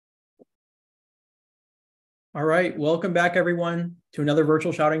All right, welcome back everyone to another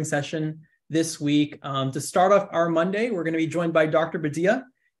virtual shouting session this week. To start off our Monday, we're going to be joined by Dr. Badia.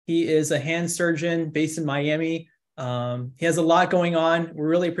 He is a hand surgeon based in Miami. He has a lot going on. We're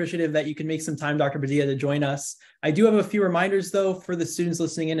really appreciative that you can make some time, Dr. Badia, to join us. I do have a few reminders though for the students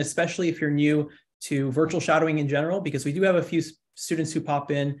listening in, especially if you're new to virtual shadowing in general, because we do have a few students who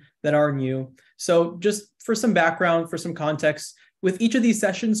pop in that are new. So just for some background, for some context, with each of these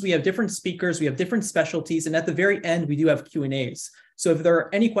sessions, we have different speakers, we have different specialties, and at the very end, we do have Q&As. So if there are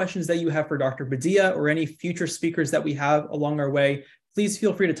any questions that you have for Dr. Badia or any future speakers that we have along our way, please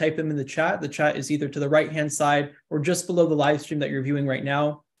feel free to type them in the chat. The chat is either to the right-hand side or just below the live stream that you're viewing right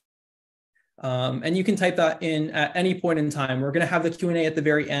now. And you can type that in at any point in time. We're going to have the Q&A at the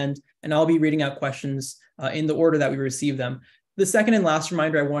very end, and I'll be reading out questions in the order that we receive them. The second and last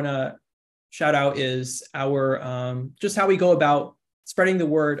reminder I want to shout out is our just how we go about spreading the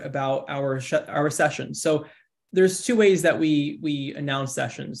word about our sessions. So there's two ways that we announce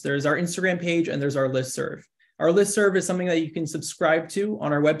sessions. There's our Instagram page and there's our listserv. Our listserv is something that you can subscribe to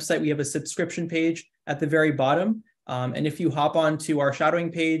on our website. We have a subscription page at the very bottom. And if you hop onto our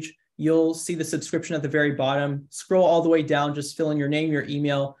shadowing page, you'll see the subscription at the very bottom. Scroll all the way down, just fill in your name, your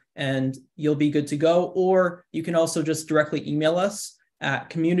email, and you'll be good to go. Or you can also just directly email us at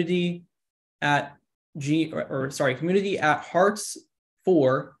community at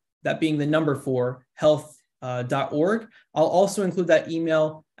hearts4, that being the number 4, health.org. I'll also include that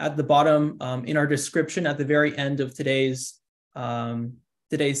email at the bottom in our description at the very end of today's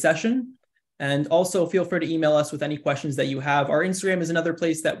session. And also feel free to email us with any questions that you have. Our Instagram is another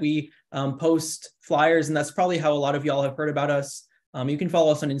place that we post flyers, and that's probably how a lot of y'all have heard about us. You can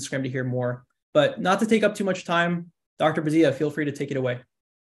follow us on Instagram to hear more. But not to take up too much time, Dr. Badia, feel free to take it away.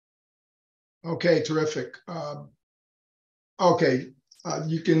 Okay, terrific. Okay,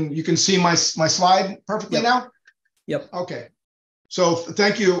 you can see my slide perfectly now. Yep. Okay, so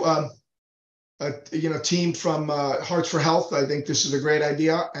thank you, team from Hearts for Health. I think this is a great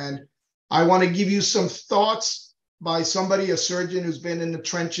idea, and I want to give you some thoughts by somebody, a surgeon who's been in the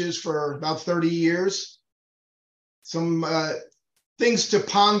trenches for about 30 years. Some things to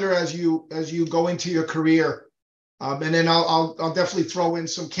ponder as you go into your career. And then I'll definitely throw in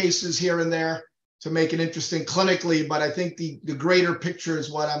some cases here and there to make it interesting clinically, but I think the greater picture is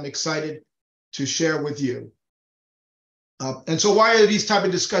what I'm excited to share with you. And so why are these type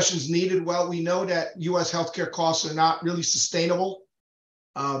of discussions needed? Well, we know that US healthcare costs are not really sustainable.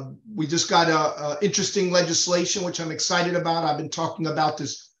 We just got a interesting legislation, which I'm excited about. I've been talking about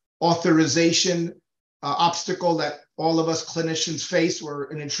this authorization obstacle that all of us clinicians face, where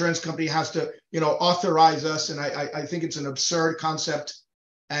an insurance company has to, authorize us. And I think it's an absurd concept.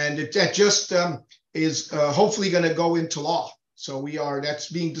 And that just is hopefully going to go into law. So that's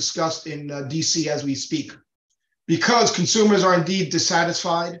being discussed in DC as we speak, because consumers are indeed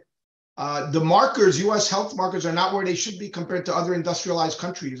dissatisfied. The markers, US health markers, are not where they should be compared to other industrialized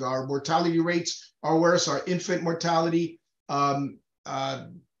countries. Our mortality rates are worse. Our infant mortality,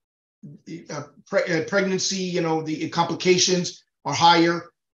 pregnancy, the complications are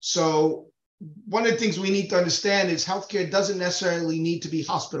higher. So one of the things we need to understand is healthcare doesn't necessarily need to be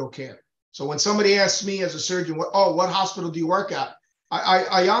hospital care. So when somebody asks me as a surgeon, what hospital do you work at?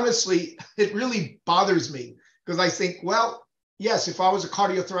 I honestly, it really bothers me, because I think, well, yes, if I was a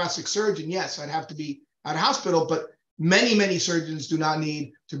cardiothoracic surgeon, yes, I'd have to be at a hospital, but many, many surgeons do not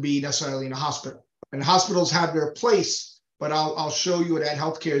need to be necessarily in a hospital. And hospitals have their place, but I'll show you that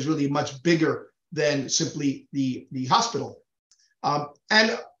healthcare is really much bigger than simply the hospital.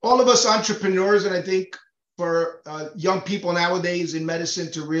 And all of us entrepreneurs, and I think for young people nowadays in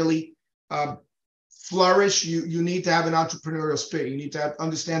medicine to really flourish, you need to have an entrepreneurial spirit. You need to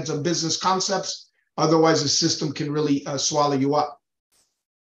understand some business concepts. Otherwise, the system can really swallow you up.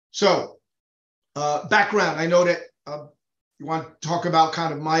 So background, I know that you want to talk about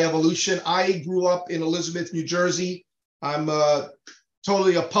kind of my evolution. I grew up in Elizabeth, New Jersey. I'm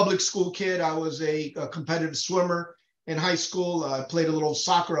totally a public school kid. I was a competitive swimmer in high school. I played a little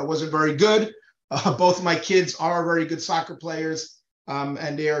soccer. I wasn't very good. Both of my kids are very good soccer players,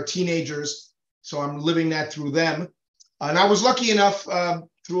 and they are teenagers. So I'm living that through them. And I was lucky enough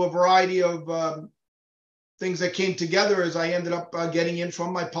through a variety of things that came together as I ended up getting in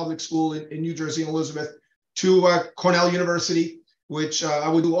from my public school in New Jersey and Elizabeth to Cornell University, which I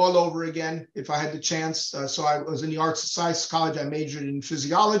would do all over again if I had the chance. So I was in the Arts and Science College. I majored in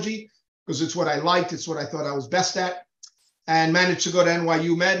physiology because it's what I liked. It's what I thought I was best at, and managed to go to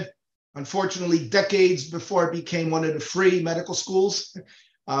NYU Med. Unfortunately, decades before it became one of the free medical schools.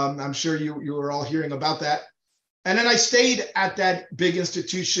 I'm sure you were all hearing about that. And then I stayed at that big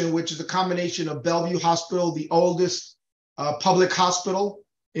institution, which is a combination of Bellevue Hospital, the oldest public hospital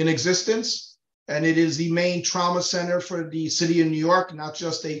in existence. And it is the main trauma center for the city of New York, not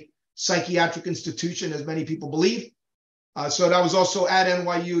just a psychiatric institution, as many people believe. So that was also at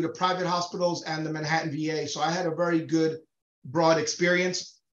NYU, the private hospitals, and the Manhattan VA. So I had a very good, broad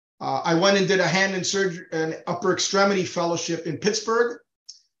experience. I went and did a hand and surgery and upper extremity fellowship in Pittsburgh,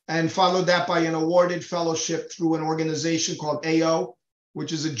 and followed that by an awarded fellowship through an organization called AO,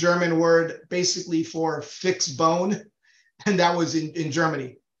 which is a German word basically for fixed bone, and that was in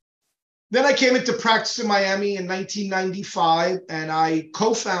Germany. Then I came into practice in Miami in 1995, and I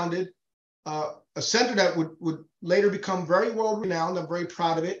co-founded a center that would later become very world-renowned. I'm very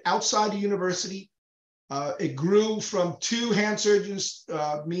proud of it. Outside the university, it grew from 2 hand surgeons,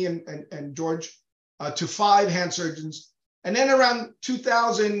 me and George, to 5 hand surgeons. And then around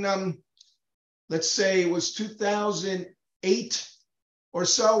 2000, let's say it was 2008 or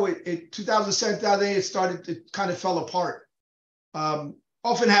so, 2007, 2008, it kind of fell apart.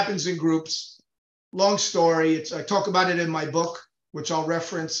 Often happens in groups. Long story. I talk about it in my book, which I'll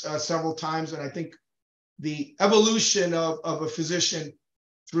reference several times. And I think the evolution of a physician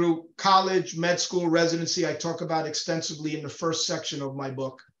through college, med school, residency, I talk about extensively in the first section of my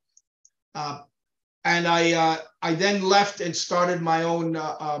book. And I then left and started my own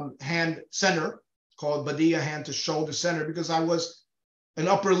hand center called Badia Hand to Shoulder Center because I was an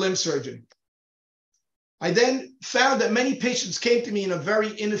upper limb surgeon. I then found that many patients came to me in a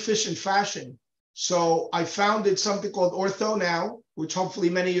very inefficient fashion. So I founded something called Ortho Now, which hopefully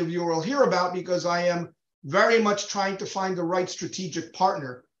many of you will hear about because I am very much trying to find the right strategic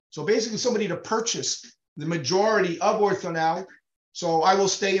partner. So basically somebody to purchase the majority of Ortho Now. So I will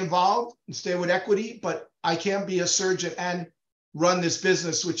stay involved and stay with equity, but I can't be a surgeon and run this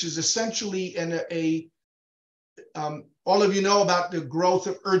business, which is essentially all of you know about the growth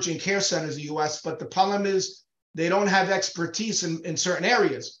of urgent care centers in the US, but the problem is they don't have expertise in certain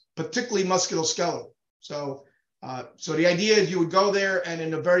areas, particularly musculoskeletal. So the idea is you would go there and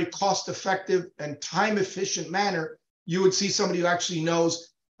in a very cost-effective and time-efficient manner, you would see somebody who actually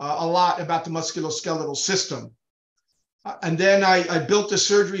knows a lot about the musculoskeletal system. And then I built a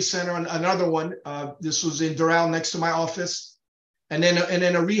surgery center on another one. This was in Doral next to my office, and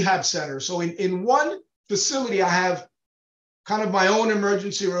then a rehab center. So in one facility, I have kind of my own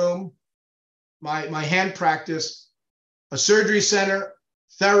emergency room, my hand practice, a surgery center,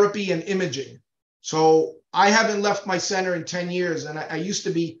 therapy, and imaging. So I haven't left my center in 10 years. And I used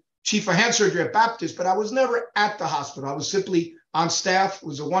to be chief of hand surgery at Baptist, but I was never at the hospital. I was simply on staff. It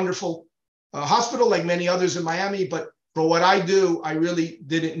was a wonderful hospital like many others in Miami, but for what I do, I really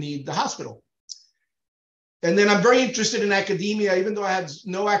didn't need the hospital. And then I'm very interested in academia, even though I had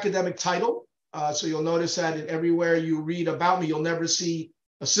no academic title. So you'll notice that everywhere you read about me, you'll never see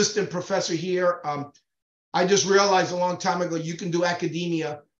assistant professor here. I just realized a long time ago, you can do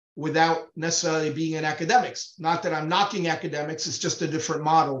academia without necessarily being in academics. Not that I'm knocking academics, it's just a different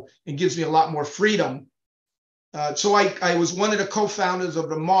model and gives me a lot more freedom. So I was one of the co-founders of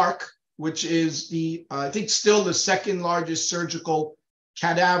the MARC, which is I think still the second largest surgical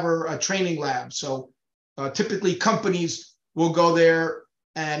cadaver training lab. So typically companies will go there,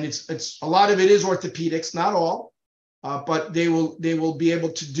 and it's a lot of it is orthopedics, not all, but they will be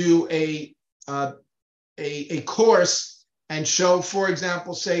able to do a course and show, for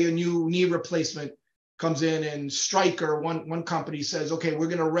example, say a new knee replacement comes in, and Stryker, one company says, okay, we're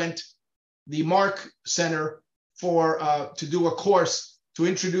going to rent the MARC Center to do a course to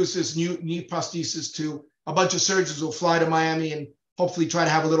introduce this new knee prosthesis to a bunch of surgeons who will fly to Miami and hopefully try to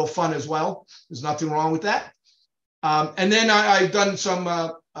have a little fun as well. There's nothing wrong with that. And then I've done some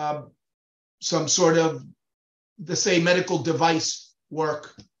sort of, let's say, medical device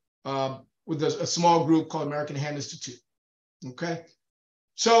work with a small group called American Hand Institute. Okay.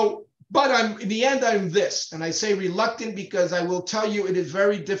 So, but in the end, I'm this, and I say reluctant because I will tell you it is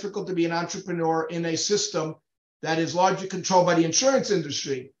very difficult to be an entrepreneur in a system that is largely controlled by the insurance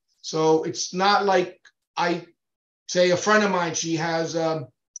industry. So it's not like a friend of mine, she has a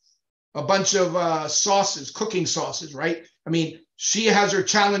bunch of sauces, cooking sauces, right? I mean, she has her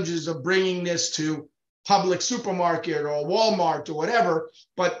challenges of bringing this to public supermarket or Walmart or whatever,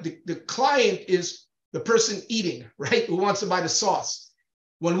 but the client is the person eating, right? Who wants to buy the sauce.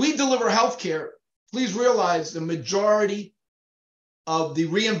 When we deliver healthcare, please realize the majority of the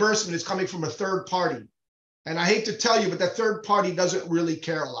reimbursement is coming from a third party. And I hate to tell you, but that third party doesn't really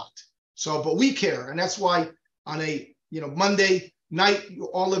care a lot. So, but we care. And that's why on a Monday, night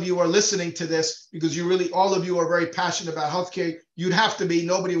all of you are listening to this, because all of you are very passionate about healthcare. You'd have to be.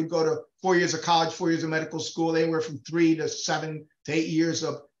 Nobody would go to 4 years of college, 4 years of medical school, anywhere from 3 to 7 to 8 years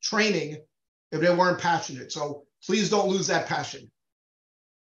of training if they weren't passionate. So please don't lose that passion.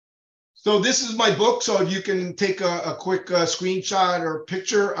 So this is my book. So if you can take a quick screenshot or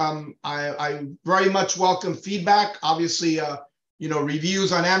picture, I very much welcome feedback. Obviously,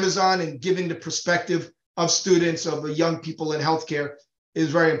 reviews on Amazon and giving the perspective of students, of young people in healthcare is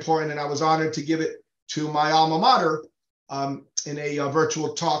very important. And I was honored to give it to my alma mater in a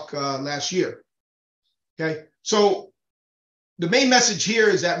virtual talk last year. Okay, so the main message here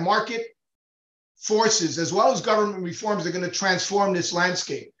is that market forces, as well as government reforms, are going to transform this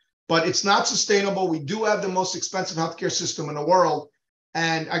landscape. But it's not sustainable. We do have the most expensive healthcare system in the world.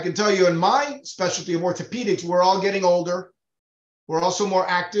 And I can tell you, in my specialty of orthopedics, we're all getting older. We're also more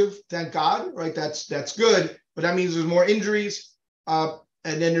active, thank God, right? That's good. But that means there's more injuries. And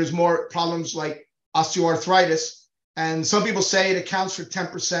then there's more problems like osteoarthritis. And some people say it accounts for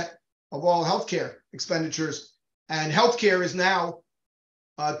 10% of all healthcare expenditures. And healthcare is now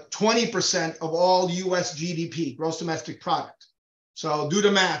 20% of all US GDP, gross domestic product. So do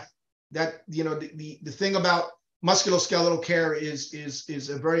the math. That, the thing about musculoskeletal care is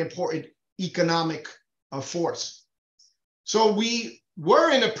a very important economic force. So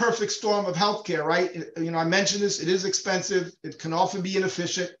we're in a perfect storm of healthcare, right? I mentioned this, it is expensive. It can often be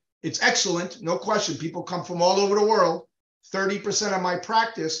inefficient. It's excellent, no question. People come from all over the world. 30% of my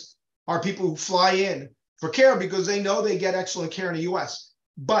practice are people who fly in for care because they know they get excellent care in the US.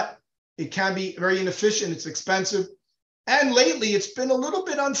 But it can be very inefficient, it's expensive. And lately, it's been a little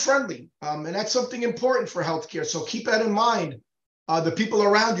bit unfriendly, and that's something important for healthcare. So keep that in mind. The people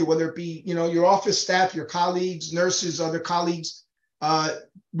around you, whether it be your office staff, your colleagues, nurses, other colleagues,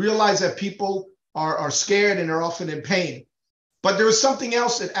 realize that people are scared and are often in pain. But there was something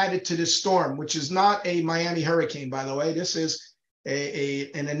else that added to this storm, which is not a Miami hurricane, by the way. This is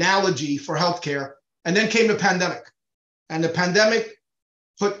an analogy for healthcare. And then came the pandemic, and the pandemic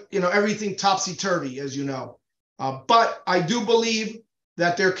put everything topsy-turvy, as you know. But I do believe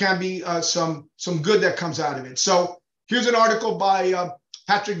that there can be some good that comes out of it. So here's an article by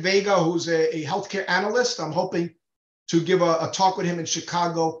Patrick Vega, who's a healthcare analyst. I'm hoping to give a talk with him in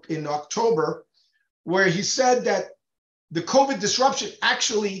Chicago in October, where he said that the COVID disruption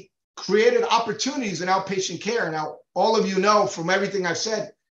actually created opportunities in outpatient care. Now, all of you know from everything I've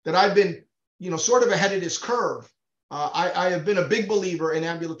said that I've been, sort of ahead of this curve. I have been a big believer in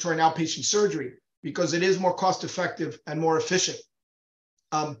ambulatory and outpatient surgery, because it is more cost effective and more efficient.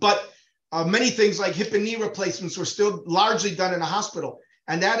 But many things like hip and knee replacements were still largely done in a hospital.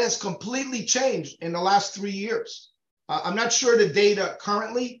 And that has completely changed in the last 3 years. I'm not sure the data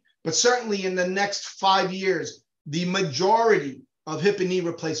currently, but certainly in the next 5 years, the majority of hip and knee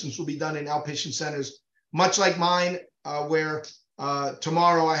replacements will be done in outpatient centers, much like mine, where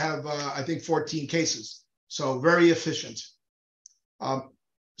tomorrow I have, I think, 14 cases. So very efficient.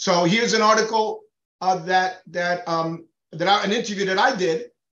 So here's an article an interview that I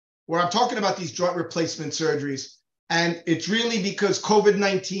did, where I'm talking about these joint replacement surgeries. And it's really because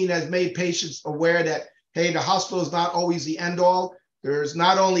COVID-19 has made patients aware that, hey, the hospital is not always the end all. There's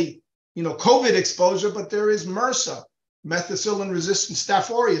not only, COVID exposure, but there is MRSA, methicillin-resistant Staph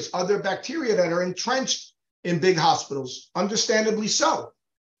aureus, other bacteria that are entrenched in big hospitals, understandably so.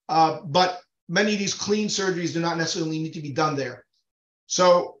 But many of these clean surgeries do not necessarily need to be done there.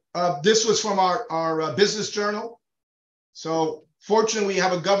 So this was from our business journal. So fortunately, we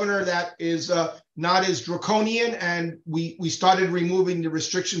have a governor that is not as draconian, and we started removing the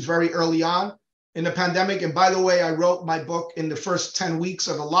restrictions very early on in the pandemic. And by the way, I wrote my book in the first 10 weeks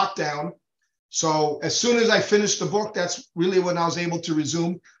of the lockdown. So as soon as I finished the book, that's really when I was able to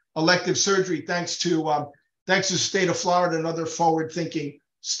resume elective surgery, thanks to the state of Florida and other forward-thinking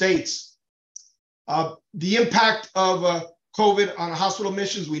states. The impact of COVID on hospital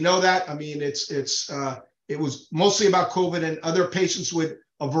admissions, we know that. I mean, it was mostly about COVID, and other patients with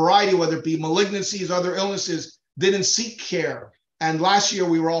a variety, whether it be malignancies, other illnesses, didn't seek care. And last year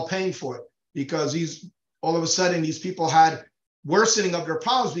we were all paying for it, because all of a sudden these people had worsening of their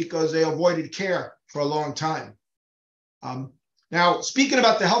problems because they avoided care for a long time. Now, speaking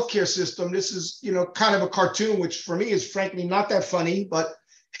about the healthcare system, this is kind of a cartoon, which for me is frankly not that funny, but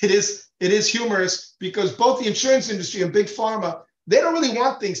it is humorous, because both the insurance industry and big pharma, they don't really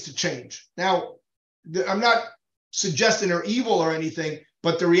want things to change. Now, I'm not suggesting they're evil or anything,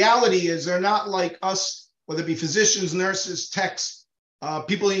 but the reality is they're not like us, whether it be physicians, nurses, techs,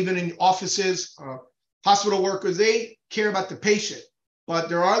 people even in offices, hospital workers. They care about the patient. But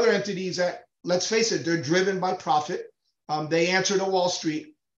there are other entities that, let's face it, they're driven by profit. They answer to Wall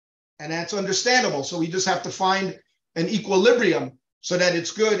Street, and that's understandable. So we just have to find an equilibrium so that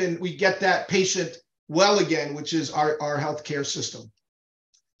it's good and we get that patient well again, which is our healthcare system.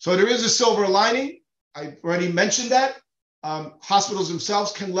 So there is a silver lining. I already mentioned that. Hospitals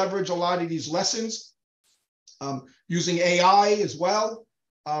themselves can leverage a lot of these lessons using AI as well.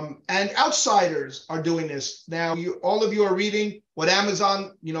 And outsiders are doing this. Now, all of you are reading what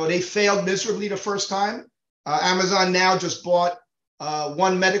Amazon, they failed miserably the first time. Amazon now just bought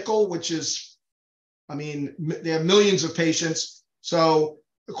One Medical, which is, they have millions of patients. So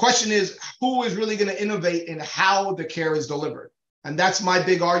the question is, who is really going to innovate in how the care is delivered? And that's my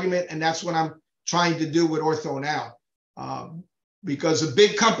big argument. And that's what I'm trying to do with Ortho Now. Because the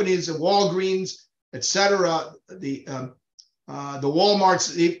big companies, the Walgreens, et cetera, the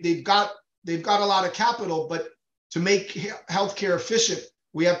Walmarts, they've got a lot of capital, but to make healthcare efficient,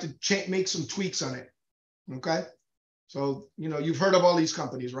 we have to make some tweaks on it. Okay, so you've heard of all these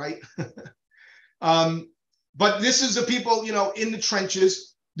companies, right? But this is the people in the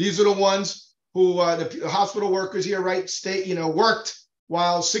trenches. These are the ones who the hospital workers here, right? Worked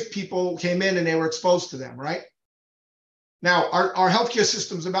while sick people came in and they were exposed to them, right? Now our healthcare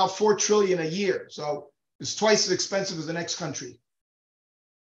system is about $4 trillion a year, so it's twice as expensive as the next country.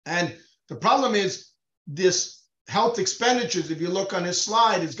 And the problem is this health expenditures, if you look on this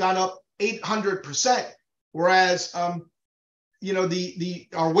slide, has gone up 800%, whereas our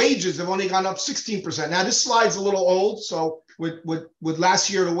wages have only gone up 16%. Now this slide's a little old, so with last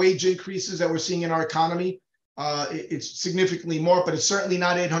year the wage increases that we're seeing in our economy, it's significantly more, but it's certainly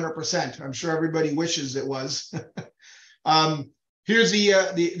not 800%. I'm sure everybody wishes it was. Here's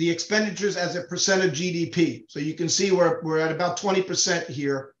the expenditures as a percent of GDP. So you can see we're at about 20%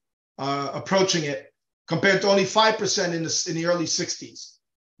 here, approaching it, compared to only 5% in the early 60s.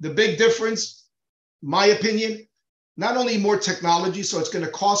 The big difference, my opinion, not only more technology, so it's going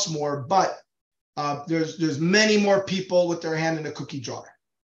to cost more, but there's many more people with their hand in a cookie jar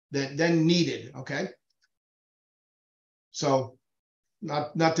than needed. Okay, so.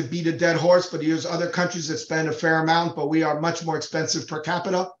 Not to beat a dead horse, but here's other countries that spend a fair amount, but we are much more expensive per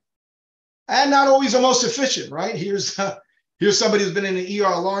capita and not always the most efficient, right? Here's somebody who's been in the ER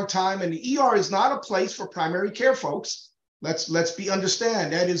a long time, and the ER is not a place for primary care, folks. Let's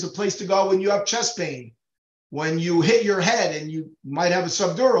understand that is a place to go when you have chest pain, when you hit your head and you might have a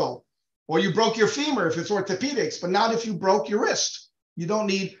subdural, or you broke your femur if it's orthopedics, but not if you broke your wrist. You don't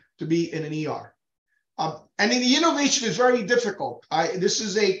need to be in an ER. And the innovation is very difficult. This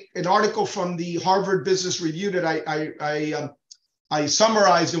is an article from the Harvard Business Review that I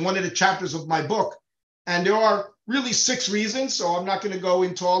summarized in one of the chapters of my book. And there are really 6 reasons, so I'm not going to go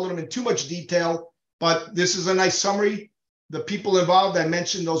into all of them in too much detail, but this is a nice summary. The people involved, I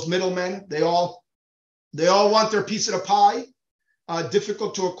mentioned those middlemen, they all want their piece of the pie.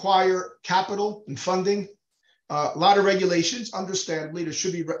 Difficult to acquire capital and funding. A lot of regulations, understandably. There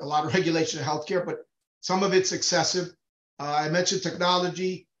should be a lot of regulation in healthcare, but some of it's excessive. I mentioned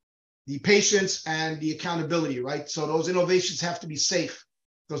technology, the patients, and the accountability, right? So those innovations have to be safe.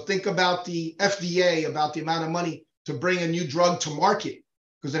 So think about the FDA, about the amount of money to bring a new drug to market,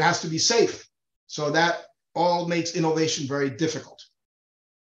 because it has to be safe. So that all makes innovation very difficult.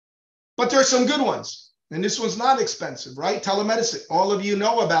 But there are some good ones. And this one's not expensive, right? Telemedicine. All of you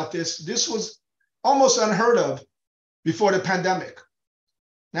know about this. This was almost unheard of before the pandemic.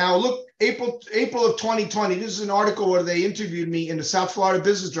 Now, look, April of 2020, this is an article where they interviewed me in the South Florida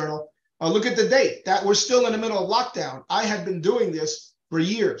Business Journal. Look at the date. That we're still in the middle of lockdown. I had been doing this for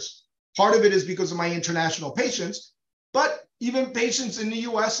years. Part of it is because of my international patients, but even patients in the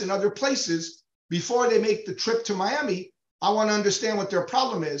US and other places, before they make the trip to Miami, I want to understand what their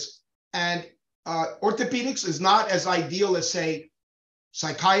problem is. And orthopedics is not as ideal as, say,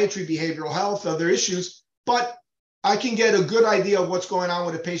 psychiatry, behavioral health, other issues, but I can get a good idea of what's going on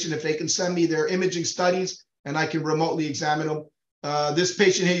with a patient if they can send me their imaging studies and I can remotely examine them. This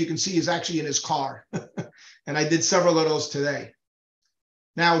patient here, you can see, is actually in his car. And I did several of those today.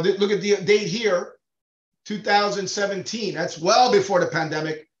 Now, look at the date here, 2017. That's well before the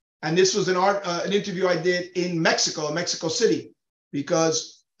pandemic. And this was an interview I did in Mexico City,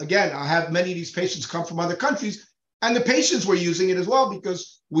 because, again, I have many of these patients come from other countries, and the patients were using it as well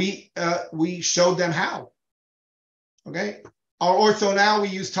because we showed them how. Okay, our Ortho Now, we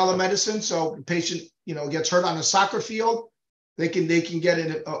use telemedicine. So the patient, gets hurt on a soccer field, they can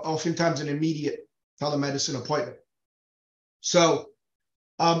get oftentimes an immediate telemedicine appointment. So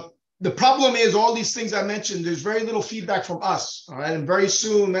the problem is all these things I mentioned, there's very little feedback from us. All right, and very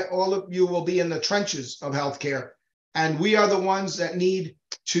soon all of you will be in the trenches of healthcare, and we are the ones that need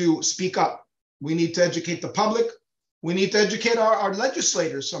to speak up. We need to educate the public. we need to educate our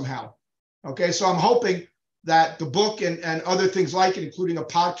legislators somehow. Okay, so I'm hoping that the book and other things like it, including a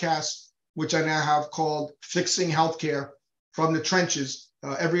podcast, which I now have called Fixing Healthcare from the Trenches,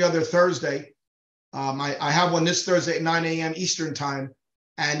 every other Thursday. I have one this Thursday at 9 a.m. Eastern time,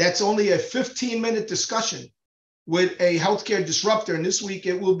 and that's only a 15-minute discussion with a healthcare disruptor. And this week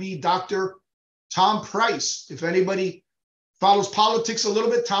it will be Dr. Tom Price. If anybody follows politics a little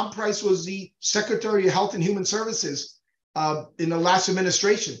bit, Tom Price was the Secretary of Health and Human Services in the last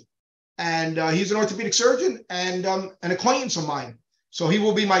administration. And he's an orthopedic surgeon and an acquaintance of mine. So he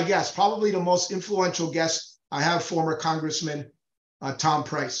will be my guest, probably the most influential guest I have, former Congressman Tom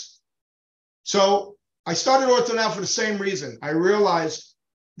Price. So I started Ortho Now for the same reason. I realized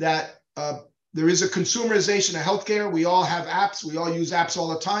that there is a consumerization of healthcare. We all have apps. We all use apps all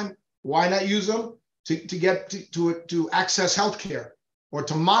the time. Why not use them to access healthcare or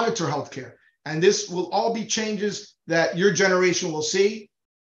to monitor healthcare? And this will all be changes that your generation will see.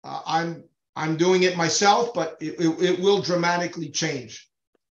 I'm doing it myself, but it will dramatically change.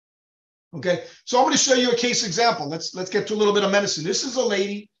 Okay, so I'm going to show you a case example. Let's get to a little bit of medicine. This is a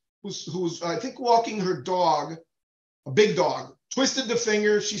lady who's I think walking her dog, a big dog, twisted the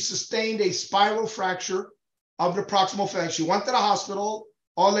finger. She sustained a spiral fracture of the proximal phalanx. She went to the hospital.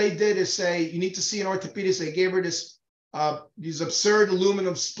 All they did is say, you need to see an orthopedist. They gave her these absurd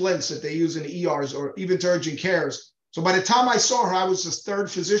aluminum splints that they use in the ERs or even to urgent cares. So by the time I saw her, I was the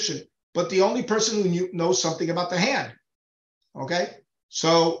third physician, but the only person who knows something about the hand. Okay,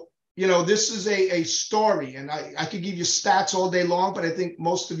 so this is a story, and I could give you stats all day long, but I think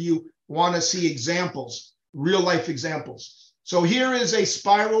most of you want to see examples, real life examples. So here is a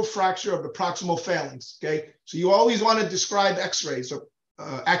spiral fracture of the proximal phalanx. Okay, so you always want to describe X-rays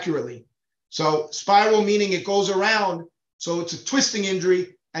accurately. So spiral meaning it goes around, so it's a twisting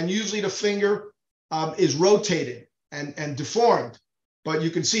injury, and usually the finger is rotated and deformed. But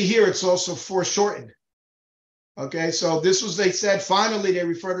you can see here it's also foreshortened. Okay, so this was, they said, finally they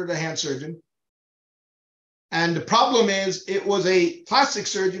referred her to a hand surgeon. And the problem is it was a plastic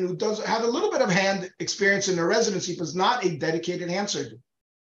surgeon who does have a little bit of hand experience in their residency, but is not a dedicated hand surgeon.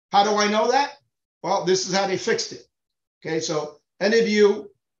 How do I know that? Well, this is how they fixed it. Okay, so any of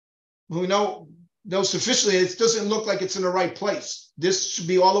you who know sufficiently, it doesn't look like it's in the right place. This should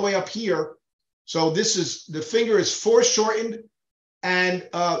be all the way up here. So the finger is foreshortened and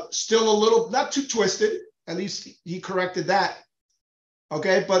still a little, not too twisted. At least he corrected that.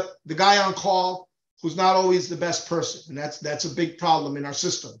 Okay, but the guy on call who's not always the best person, and that's a big problem in our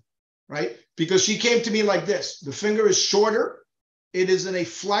system, right? Because she came to me like this. The finger is shorter. It is in a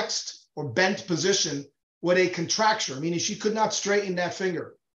flexed or bent position with a contracture, meaning she could not straighten that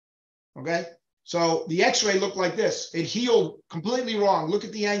finger. Okay, so the X-ray looked like this. It healed completely wrong. Look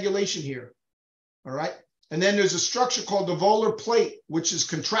at the angulation here. All right, and then there's a structure called the volar plate, which is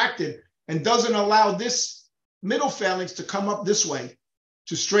contracted and doesn't allow this middle phalanx to come up this way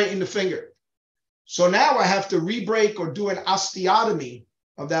to straighten the finger. So now I have to re-break or do an osteotomy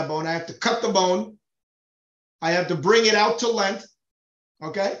of that bone. I have to cut the bone. I have to bring it out to length.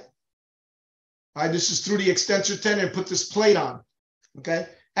 Okay. This is through the extensor tendon and put this plate on. Okay.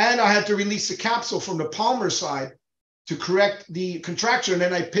 And I have to release the capsule from the palmar side to correct the contracture. And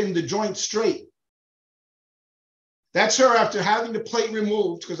then I pin the joint straight. That's her after having the plate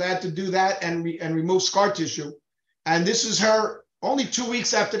removed, because I had to do that and remove scar tissue. And this is her only 2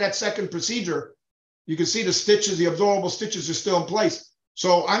 weeks after that second procedure. You can see the stitches, the absorbable stitches are still in place.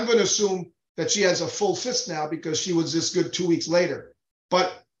 So I'm going to assume that she has a full fist now because she was this good 2 weeks later.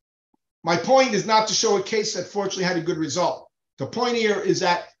 But my point is not to show a case that fortunately had a good result. The point here is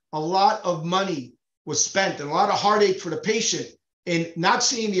that a lot of money was spent and a lot of heartache for the patient in not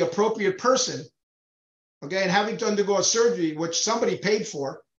seeing the appropriate person. Okay, and having to undergo a surgery, which somebody paid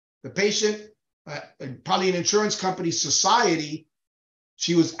for, the patient, probably an insurance company, society,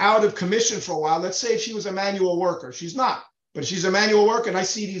 she was out of commission for a while. Let's say if she was a manual worker. She's not, but she's a manual worker, and I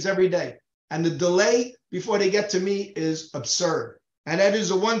see these every day. And the delay before they get to me is absurd. And that is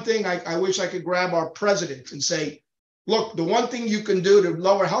the one thing I wish I could grab our president and say, look, the one thing you can do to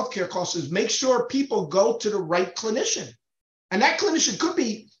lower healthcare costs is make sure people go to the right clinician. And that clinician could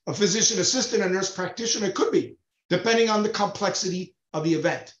be a physician assistant, a nurse practitioner. It could be, depending on the complexity of the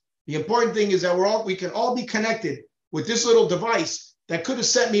event. The important thing is that we can all be connected with this little device that could have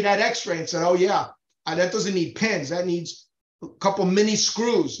sent me that X-ray and said, oh yeah, that doesn't need pins. That needs a couple mini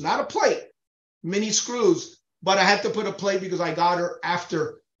screws, not a plate, mini screws. But I had to put a plate because I got her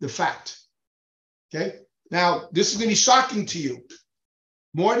after the fact. Okay. Now, this is going to be shocking to you.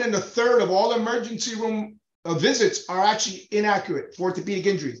 More than a third of all emergency room visits are actually inaccurate for orthopedic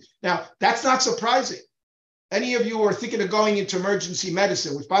injuries. Now, that's not surprising any of you who are thinking of going into emergency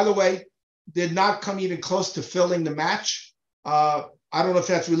medicine, which by the way, did not come even close to filling the match. I don't know if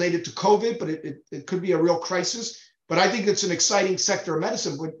that's related to COVID, but it could be a real crisis. But I think it's an exciting sector of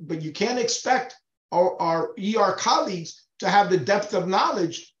medicine. But you can't expect our ER colleagues to have the depth of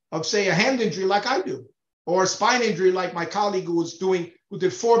knowledge of, say, a hand injury like I do, or a spine injury like my colleague who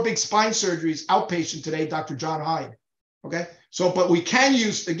did 4 big spine surgeries outpatient today, Dr. John Hyde. Okay, so but we can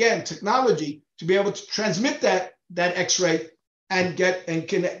use, again, technology to be able to transmit that X-ray and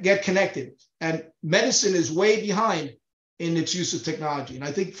get connected. And medicine is way behind in its use of technology. And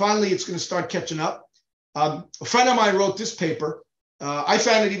I think finally it's going to start catching up. A friend of mine wrote this paper. I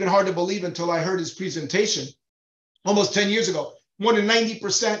found it even hard to believe until I heard his presentation almost 10 years ago. More than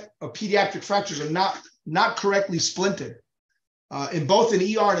 90% of pediatric fractures are not correctly splinted in both an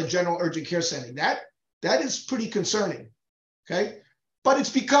ER and a general urgent care setting. That is pretty concerning, okay? But it's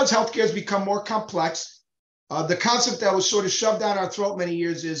because healthcare has become more complex. The concept that was sort of shoved down our throat many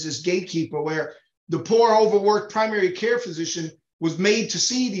years is this gatekeeper, where the poor, overworked primary care physician was made to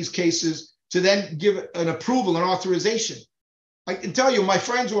see these cases to then give an approval and authorization. I can tell you, my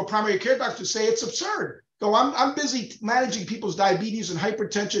friends who are primary care doctors say it's absurd. So I'm busy managing people's diabetes and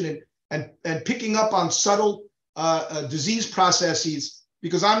hypertension and picking up on subtle disease processes,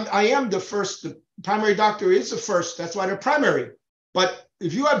 because I am the first. The primary doctor is the first. That's why they're primary. But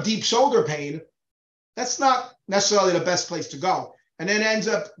if you have deep shoulder pain, that's not necessarily the best place to go. And then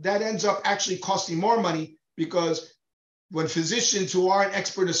that ends up actually costing more money, because when physicians who aren't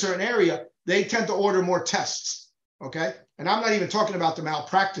expert in a certain area, they tend to order more tests, okay? And I'm not even talking about the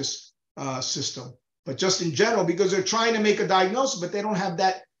malpractice system, but just in general, because they're trying to make a diagnosis, but they don't have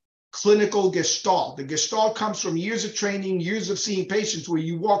that clinical gestalt. The gestalt comes from years of training, years of seeing patients, where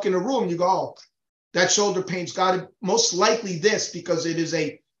you walk in a room, you go, oh, that shoulder pain's got it, most likely this, because it is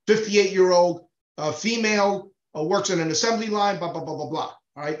a 58-year-old female, works on an assembly line, blah, blah, blah, blah, blah.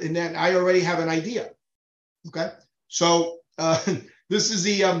 All right. And then I already have an idea. Okay. So this is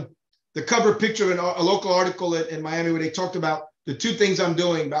the cover picture of a local article in Miami, where they talked about the 2 things I'm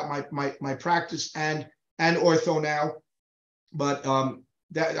doing about my practice and ortho now. But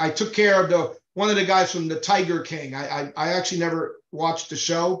that I took care of one of the guys from the Tiger King. I actually never watched the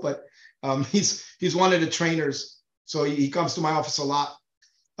show, but he's one of the trainers. So he comes to my office a lot.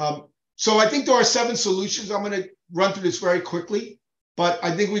 So I think there are 7 solutions. I'm going to run through this very quickly, but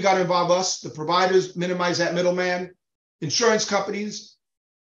I think we got to involve us, the providers, minimize that middleman, insurance companies.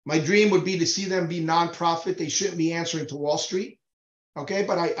 My dream would be to see them be nonprofit. They shouldn't be answering to Wall Street. Okay.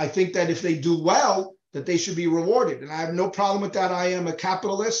 But I think that if they do well, that they should be rewarded. And I have no problem with that. I am a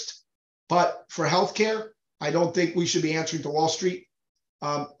capitalist, but for healthcare, I don't think we should be answering to Wall Street.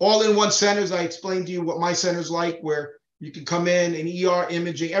 All-in-one centers, I explained to you what my center's like, where you can come in and ER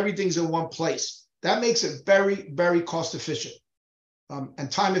imaging, everything's in one place. That makes it very, very cost efficient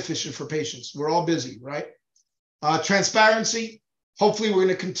and time efficient for patients. We're all busy, right? Transparency, hopefully we're going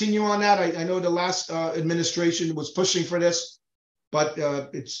to continue on that. I know the last administration was pushing for this, but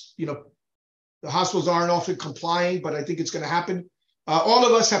it's, the hospitals aren't often complying, but I think it's going to happen. All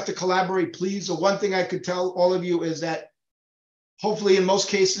of us have to collaborate, please. The one thing I could tell all of you is that hopefully in most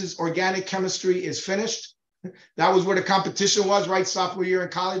cases, organic chemistry is finished. That was where the competition was, right? Sophomore year in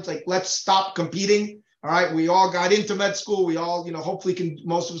college, like, let's stop competing. All right. We all got into med school. We all, hopefully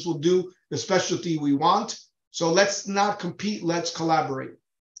most of us will do the specialty we want. So let's not compete. Let's collaborate.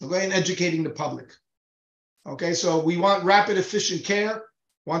 Okay. And educating the public. Okay. So we want rapid, efficient care,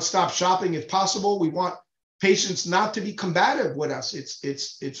 one-stop shopping if possible. We want patients not to be combative with us.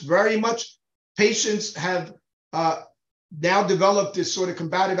 It's very much, patients have now developed this sort of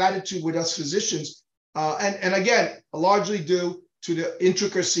combative attitude with us physicians. And again, largely due to the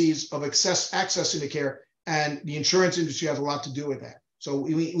intricacies of accessing the care, and the insurance industry has a lot to do with that. So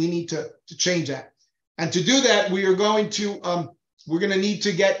we need to change that. And to do that, we're going to need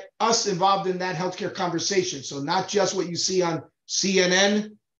to get us involved in that healthcare conversation. So not just what you see on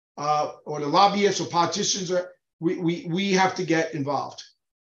CNN or the lobbyists or politicians, we have to get involved.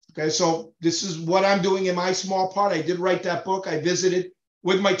 Okay, so this is what I'm doing in my small part. I did write that book. I visited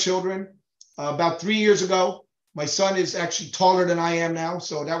with my children about 3 years ago. My son is actually taller than I am now.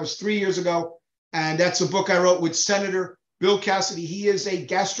 So that was 3 years ago. And that's a book I wrote with Senator Bill Cassidy. He is a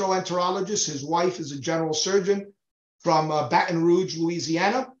gastroenterologist. His wife is a general surgeon from Baton Rouge,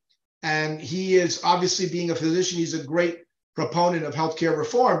 Louisiana. And he is, obviously being a physician, he's a great proponent of healthcare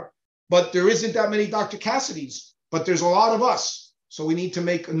reform. But there isn't that many Dr. Cassidys, but there's a lot of us. So we need to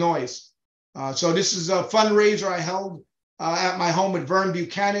make a noise. So this is a fundraiser I held at my home with Vern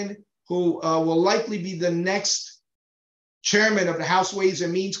Buchanan, who will likely be the next chairman of the House Ways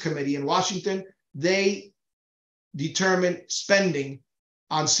and Means Committee in Washington. They determine spending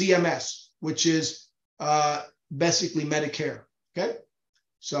on CMS, which is basically Medicare. Okay,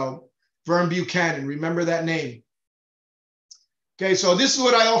 so Vern Buchanan, remember that name. Okay, so this is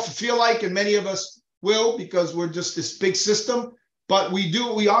what I often feel like, and many of us will, because we're just this big system. But we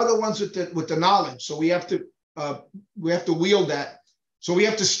are the ones with the knowledge, so we have to wield that. So we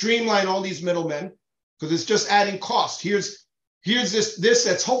have to streamline all these middlemen, because it's just adding cost. Here's this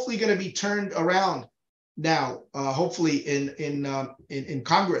that's hopefully going to be turned around now, hopefully in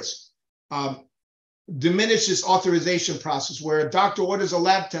Congress. Diminish this authorization process where a doctor orders a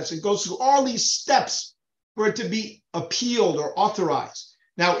lab test and goes through all these steps for it to be appealed or authorized.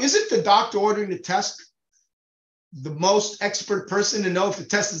 Now, isn't the doctor ordering the test the most expert person to know if the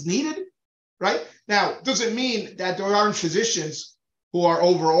test is needed, right? Now, doesn't mean that there aren't physicians who are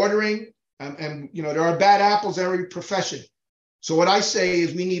over ordering, and there are bad apples in every profession. So what I say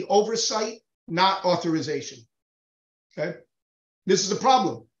is we need oversight, not authorization. Okay, this is a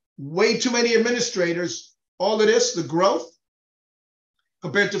problem. Way too many administrators. All of this, the growth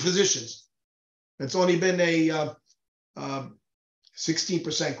compared to physicians, it's only been a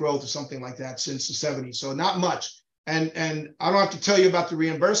 16% growth or something like that since the 70s. So not much. And I don't have to tell you about the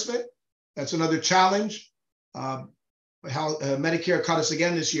reimbursement. That's another challenge. How Medicare cut us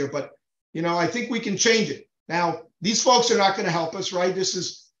again this year, but I think we can change it. Now, these folks are not going to help us, right? This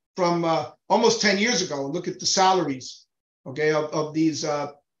is from almost 10 years ago. Look at the salaries, okay, of these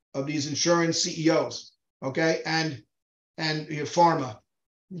insurance CEOs, okay, and pharma,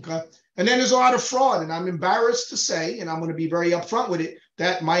 okay. And then there's a lot of fraud, and I'm embarrassed to say, and I'm going to be very upfront with it,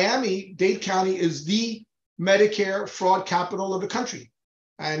 that Miami-Dade County is the Medicare fraud capital of the country.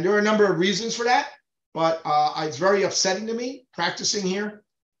 And there are a number of reasons for that, but it's very upsetting to me practicing here.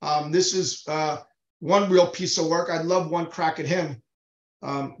 This is one real piece of work. I'd love one crack at him.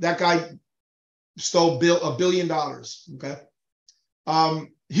 That guy stole $1 billion, okay?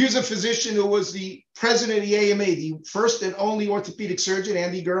 Here's a physician who was the president of the AMA, the first and only orthopedic surgeon,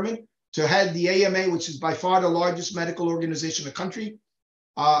 Andy Gurman, to head the AMA, which is by far the largest medical organization in the country.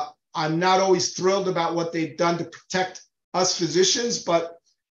 I'm not always thrilled about what they've done to protect us physicians, but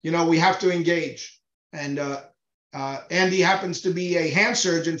we have to engage. And Andy happens to be a hand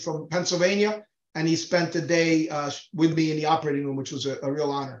surgeon from Pennsylvania, and he spent the day with me in the operating room, which was a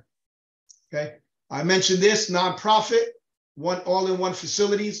real honor. Okay, I mentioned this nonprofit, all-in-one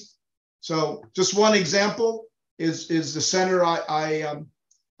facilities. So just one example is the center I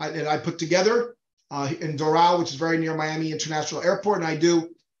put together in Doral, which is very near Miami International Airport, and I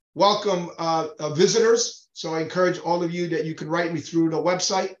do welcome visitors. So I encourage all of you that you can write me through the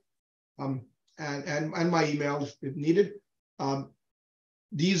website and my email if needed.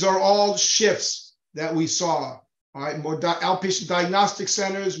 These are all shifts that we saw. All right, more outpatient diagnostic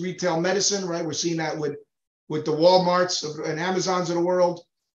centers, retail medicine, right? We're seeing that with the Walmarts and Amazons of the world,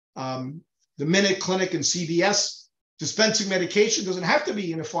 the Minute Clinic and CVS. Dispensing medication doesn't have to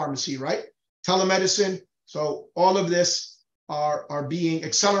be in a pharmacy, right? Telemedicine. So all of this are being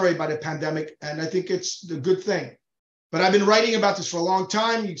accelerated by the pandemic, and I think it's a good thing. But I've been writing about this for a long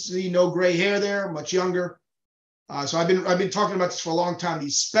time. You can see no gray hair there, much younger. So I've been talking about this for a long time.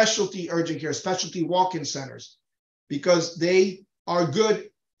 These specialty urgent care, specialty walk-in centers, because they are good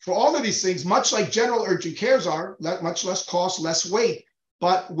for all of these things, much like general urgent cares are, much less cost, less weight,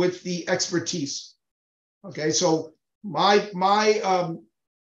 but with the expertise. Okay, so my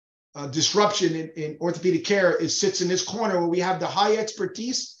disruption in orthopedic care sits in this corner where we have the high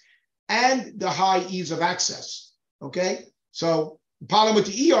expertise and the high ease of access. Okay, so the problem with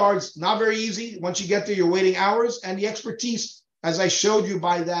the ER is not very easy. Once you get there, you're waiting hours, and the expertise, as I showed you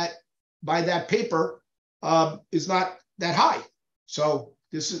by that paper, is not that high. So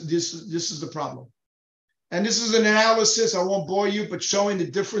this is the problem. And this is an analysis, I won't bore you, but showing the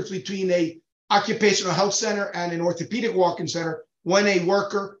difference between a occupational health center and an orthopedic walk-in center when a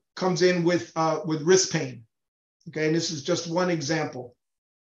worker comes in with wrist pain. Okay, and this is just one example.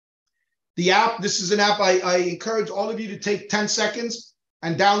 The app, this is an app I encourage all of you to take 10 seconds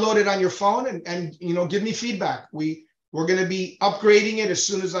and download it on your phone and give me feedback. We're going to be upgrading it as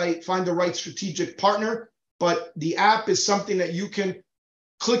soon as I find the right strategic partner. But the app is something that you can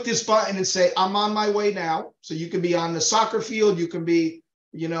click this button and say, I'm on my way now. So you can be on the soccer field, you can be,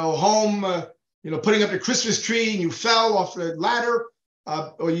 home, putting up a Christmas tree and you fell off the ladder,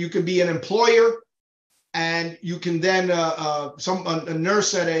 or you could be an employer, and you can then a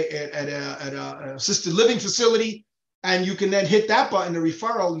nurse at an assisted living facility, and you can then hit that button, the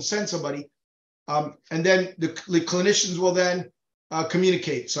referral, and send somebody, and then the clinicians will then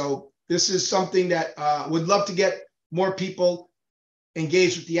communicate. So this is something that would love to get more people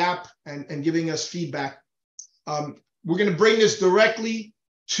engaged with the app and giving us feedback. We're going to bring this directly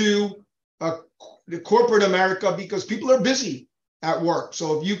to the corporate America because people are busy at work.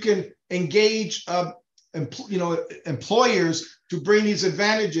 So if you can engage employers to bring these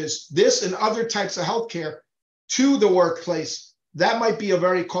advantages, this and other types of healthcare to the workplace, that might be a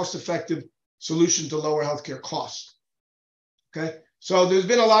very cost-effective solution to lower healthcare costs. Okay, so there's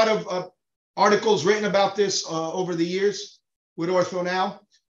been a lot of articles written about this over the years with OrthoNow.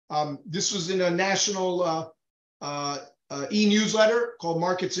 This was in a national e-newsletter called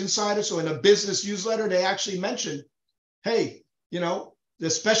Markets Insider. So in a business newsletter, they actually mentioned, hey, the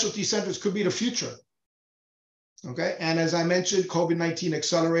specialty centers could be the future. Okay, and as I mentioned, COVID-19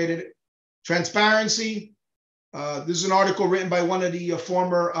 accelerated it. Transparency. This is an article written by one of the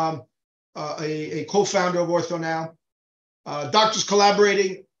former, a co-founder of OrthoNow. Doctors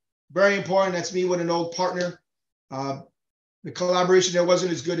collaborating, very important. That's me with an old partner. The collaboration there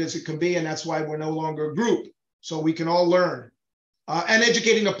wasn't as good as it can be, and that's why we're no longer a group, so we can all learn. And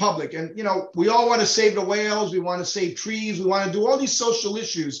educating the public. And, we all want to save the whales. We want to save trees. We want to do all these social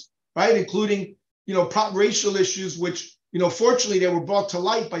issues, right? Including, racial issues, which, fortunately, they were brought to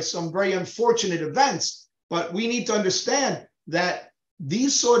light by some very unfortunate events. But we need to understand that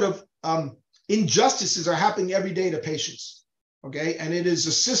these sort of injustices are happening every day to patients, okay? And it is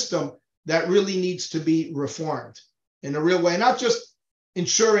a system that really needs to be reformed in a real way, not just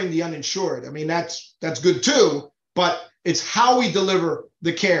insuring the uninsured. I mean, that's good too, but it's how we deliver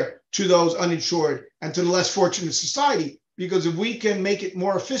the care to those uninsured and to the less fortunate society. Because if we can make it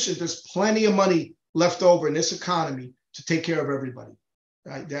more efficient, there's plenty of money left over in this economy to take care of everybody.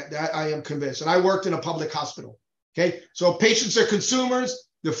 Right? That I am convinced. And I worked in a public hospital. Okay, so patients are consumers.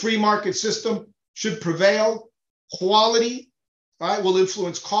 The free market system should prevail. Quality, right, will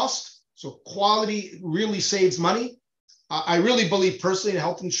influence cost. So quality really saves money. I really believe personally in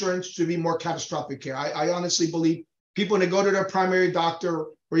health insurance should be more catastrophic care. I honestly believe people, when they go to their primary doctor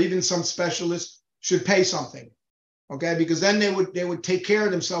or even some specialist, should pay something. Okay, because then they would take care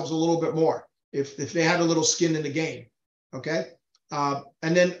of themselves a little bit more if they had a little skin in the game. Okay.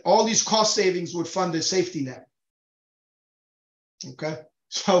 And then all these cost savings would fund a safety net. Okay,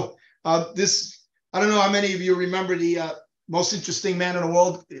 so this, I don't know how many of you remember the most interesting man in the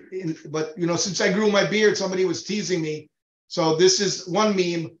world, but since I grew my beard, somebody was teasing me. So this is one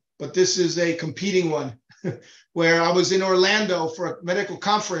meme, but this is a competing one where I was in Orlando for a medical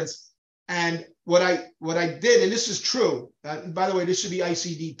conference, and what I did, and this is true, by the way, this should be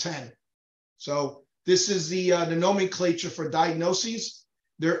ICD-10. So this is the nomenclature for diagnoses.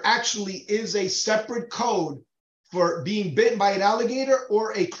 There actually is a separate code for being bitten by an alligator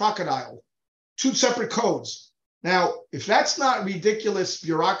or a crocodile. Two separate codes. Now, if that's not ridiculous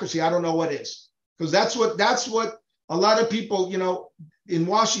bureaucracy, I don't know what is. Because that's what a lot of people, in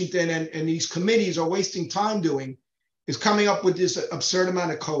Washington and these committees are wasting time doing, is coming up with this absurd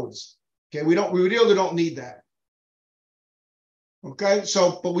amount of codes. Okay, we really don't need that. Okay,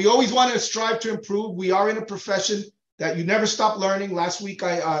 so, but we always want to strive to improve. We are in a profession that you never stop learning. Last week,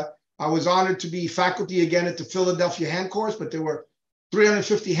 I was honored to be faculty again at the Philadelphia hand course, but there were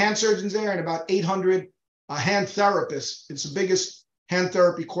 350 hand surgeons there and about 800 hand therapists. It's the biggest hand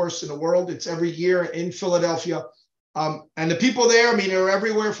therapy course in the world. It's every year in Philadelphia. And the people there, I mean, they're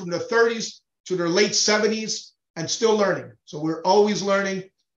everywhere from their 30s to their late 70s and still learning. So we're always learning.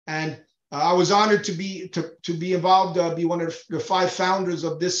 And I was honored to be involved, be one of the 5 founders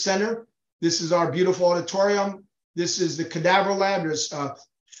of this center. This is our beautiful auditorium. This is the cadaver lab. There's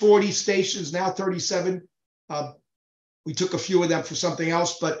 40 stations, now 37. We took a few of them for something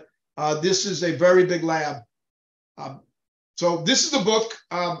else, but this is a very big lab. So this is the book.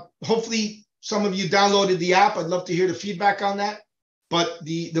 Hopefully some of you downloaded the app. I'd love to hear the feedback on that. But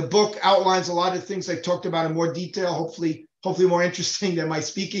the book outlines a lot of things I talked about in more detail, hopefully more interesting than my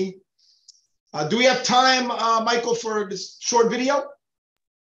speaking. Do we have time, Michael, for this short video?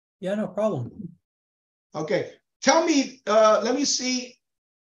 Yeah, no problem. Okay. Tell me, let me see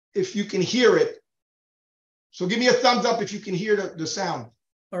if you can hear it. So give me a thumbs up if you can hear the sound.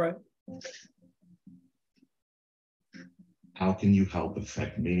 All right. How can you help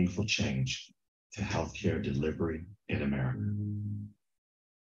affect meaningful change to healthcare delivery in America?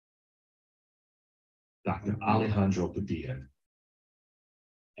 Dr. Alejandro Badia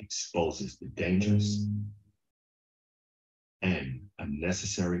exposes the dangers and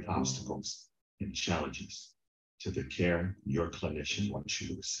unnecessary obstacles and challenges to the care your clinician wants you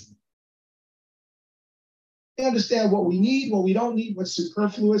to receive. Understand what we need, what we don't need, what's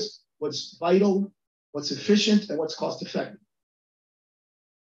superfluous, what's vital, what's efficient, and what's cost effective.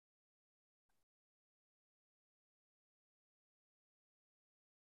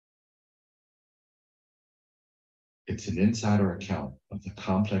 It's an insider account of the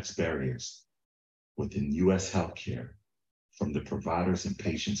complex barriers within U.S. healthcare from the providers and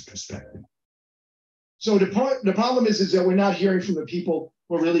patients' perspective. So the problem is that we're not hearing from the people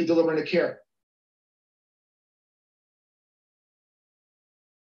who are really delivering the care.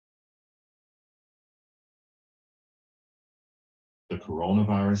 The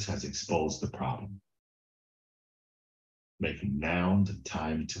coronavirus has exposed the problem, making now the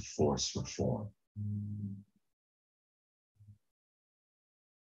time to force reform.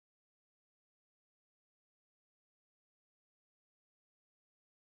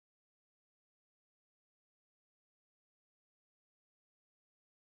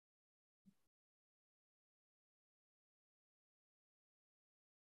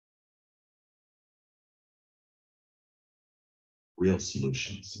 Real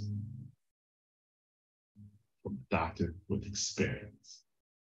solutions from a doctor with experience.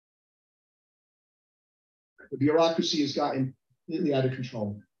 The bureaucracy has gotten completely out of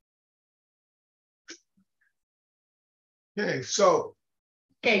control. Okay, so.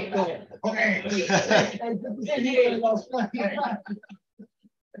 Okay, go ahead. Okay.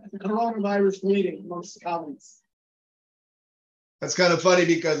 The coronavirus meeting amongst the colleagues. That's kind of funny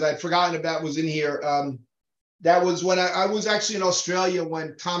because I'd forgotten about was in here. That was when I was actually in Australia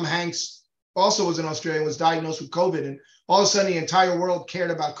when Tom Hanks also was in Australia and was diagnosed with COVID. And all of a sudden the entire world cared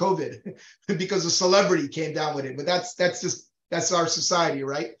about COVID because a celebrity came down with it. But that's our society,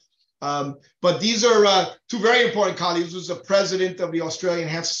 right? But these are two very important colleagues. This was the president of the Australian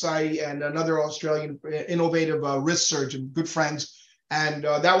Heart Society and another Australian innovative wrist surgeon, good friends. And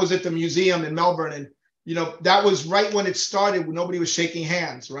that was at the museum in Melbourne. And, you know, that was right when it started, when nobody was shaking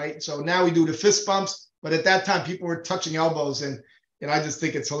hands, right? So now we do the fist bumps. But at that time, people were touching elbows, and I just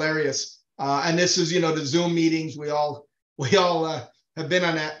think it's hilarious. And this is, you know, the Zoom meetings. We all have been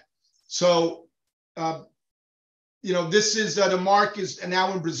on that. So, you know, this is the Mark is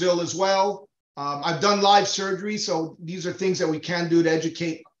now in Brazil as well. I've done live surgery, so these are things that we can do to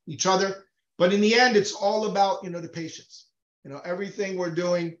educate each other. But in the end, it's all about, you know, the patients. You know, everything we're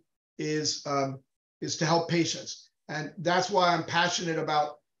doing is to help patients, and that's why I'm passionate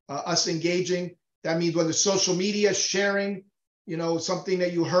about us engaging. That means whether social media, sharing, you know, something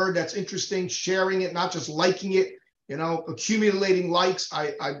that you heard that's interesting, sharing it, not just liking it, you know, accumulating likes.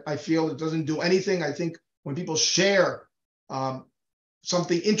 I feel it doesn't do anything. I think when people share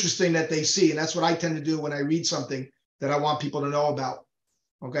something interesting that they see, and that's what I tend to do when I read something that I want people to know about.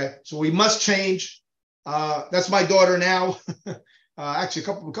 Okay, so we must change. That's my daughter now, actually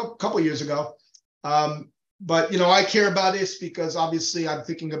a couple years ago. But, you know, I care about this because obviously I'm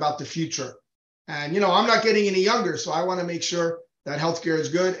thinking about the future. And, you know, I'm not getting any younger, so I want to make sure that healthcare is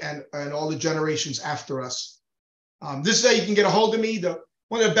good and all the generations after us. This is how you can get a hold of me.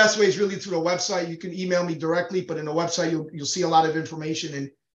 One of the best ways really through the website. You can email me directly, but in the website, you'll see a lot of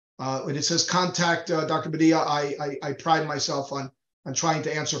information. And when it says contact Dr. Badia, I pride myself on trying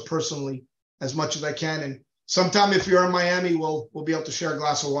to answer personally as much as I can. And sometime if you're in Miami, we'll be able to share a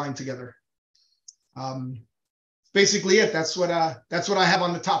glass of wine together. Basically it. That's what I have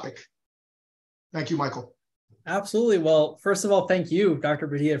on the topic. Thank you, Michael. Absolutely. Well, first of all, thank you, Dr.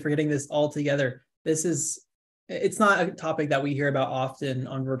 Badia, for getting this all together. It's not a topic that we hear about often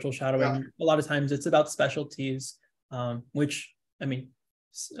on virtual shadowing. Yeah. A lot of times it's about specialties, which, I mean,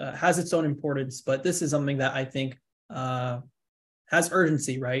 has its own importance, but this is something that I think has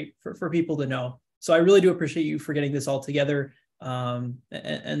urgency, right, for people to know. So I really do appreciate you for getting this all together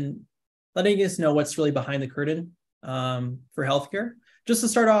and letting us know what's really behind the curtain for healthcare. Just to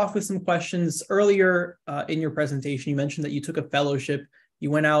start off with some questions, earlier in your presentation, you mentioned that you took a fellowship. You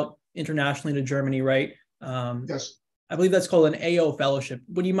went out internationally to Germany, right? Yes. I believe that's called an AO fellowship.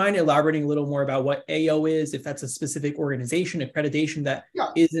 Would you mind elaborating a little more about what AO is, if that's a specific organization, accreditation that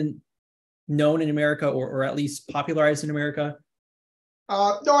isn't known in America or at least popularized in America?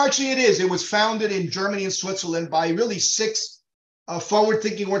 No, actually it is. It was founded in Germany and Switzerland by really 6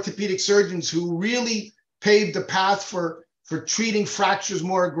 forward-thinking orthopedic surgeons who really paved the path for treating fractures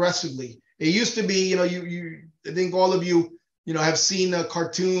more aggressively. It used to be, you know, I think all of you, you know, have seen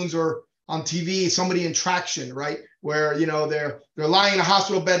cartoons or on TV, somebody in traction, right? Where, you know, they're lying in a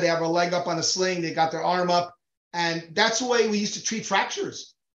hospital bed, they have a leg up on a sling, they got their arm up. And that's the way we used to treat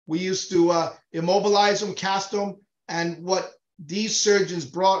fractures. We used to immobilize them, cast them. And what these surgeons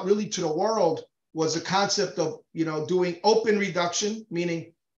brought really to the world was the concept of, you know, doing open reduction,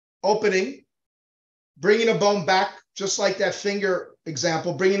 meaning opening, bringing a bone back, just like that finger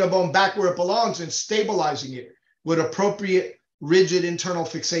example, bringing a bone back where it belongs and stabilizing it with appropriate rigid internal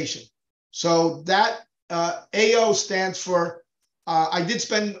fixation. So that AO stands for, I did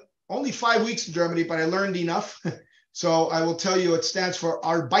spend only 5 weeks in Germany, but I learned enough. So I will tell you, it stands for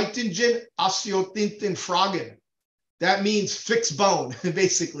Arbeitingen Osteotintenfragen. That means fixed bone,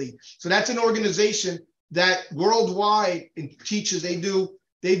 basically. So that's an organization that worldwide teaches. They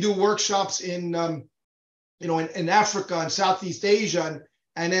do workshops in in Africa and Southeast Asia.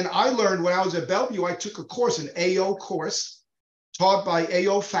 And then I learned when I was at Bellevue, I took a course, an AO course, taught by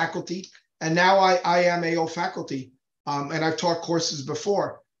AO faculty. And now I am AO faculty. And I've taught courses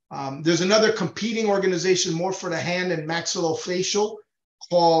before. There's another competing organization more for the hand and maxillofacial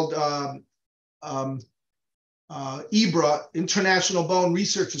called IBRA, International Bone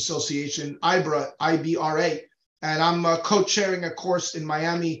Research Association, IBRA, IBRA. And I'm co-chairing a course in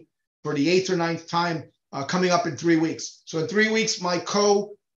Miami for the 8th or 9th time coming up in 3 weeks. So in 3 weeks, my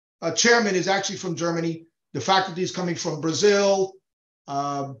co-chairman is actually from Germany. The faculty is coming from Brazil,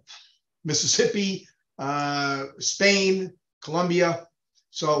 Mississippi, Spain, Colombia.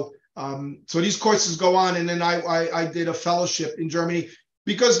 So these courses go on. And then I did a fellowship in Germany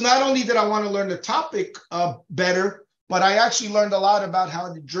because not only did I want to learn the topic better, but I actually learned a lot about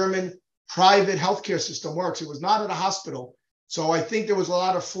how the German private healthcare system works. It was not at a hospital. So I think there was a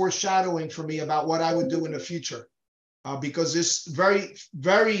lot of foreshadowing for me about what I would do in the future because this very,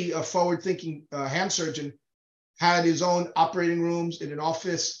 very forward-thinking hand surgeon had his own operating rooms in an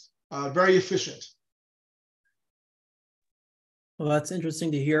office, very efficient. Well, that's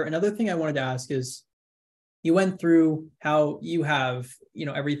interesting to hear. Another thing I wanted to ask is, you went through how you have,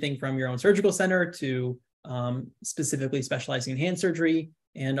 everything from your own surgical center to specifically specializing in hand surgery.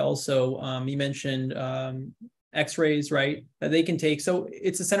 And also you mentioned x-rays, right, that they can take. So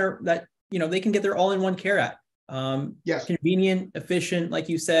it's a center that, they can get their all-in-one care at. Yes. Convenient, efficient, like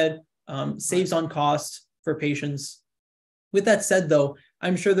you said, saves on cost for patients. With that said, though,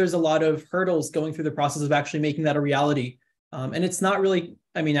 I'm sure there's a lot of hurdles going through the process of actually making that a reality. And it's not really,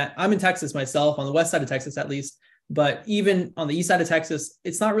 I'm in Texas myself, on the west side of Texas at least, but even on the east side of Texas,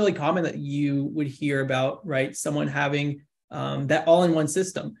 it's not really common that you would hear about, right, someone having that all-in-one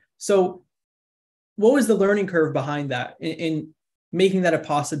system. So what was the learning curve behind that in making that a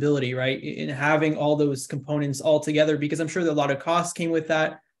possibility, right, in having all those components all together? Because I'm sure that a lot of costs came with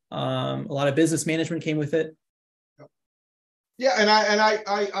that. A lot of business management came with it. Yeah, and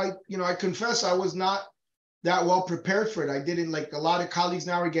I confess I was not that well prepared for it. I didn't, like a lot of colleagues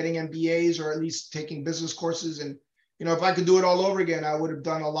now are getting MBAs or at least taking business courses. And, if I could do it all over again, I would have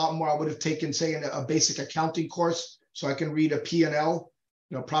done a lot more. I would have taken, say, a basic accounting course so I can read a P&L,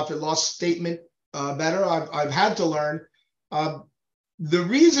 profit loss statement better. I've had to learn. The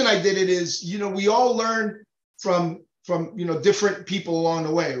reason I did it is, we all learn from different people along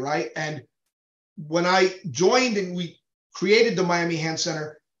the way, right? And when I joined and we created the Miami Hand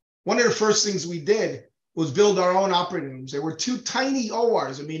Center, one of the first things we did was build our own operating rooms. They were 2 tiny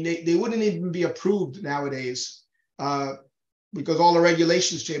ORs. They wouldn't even be approved nowadays because all the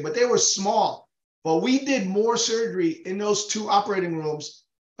regulations changed, but they were small. But we did more surgery in those 2 operating rooms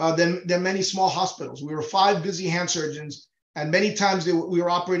than many small hospitals. We were 5 busy hand surgeons, and many times we were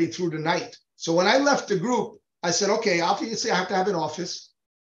operating through the night. So when I left the group, I said, okay, obviously I have to have an office.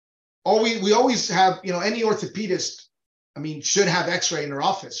 We always have, any orthopedist, should have x-ray in their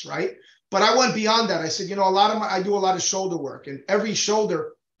office, right? But I went beyond that. I said, I do a lot of shoulder work, and every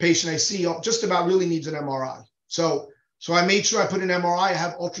shoulder patient I see just about really needs an MRI. So I made sure I put an MRI. I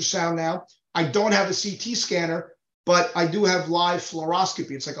have ultrasound now. I don't have a CT scanner, but I do have live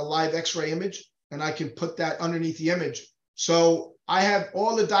fluoroscopy. It's like a live x-ray image, and I can put that underneath the image. So I have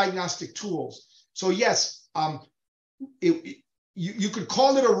all the diagnostic tools. So yes, you could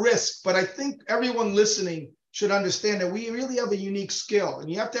call it a risk, but I think everyone listening should understand that we really have a unique skill,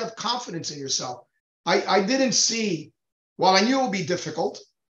 and you have to have confidence in yourself. I didn't see, while I knew it would be difficult,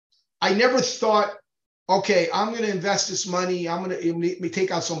 I never thought, okay, I'm going to invest this money, I'm going to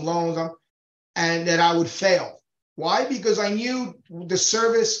take out some loans, and that I would fail. Why? Because I knew the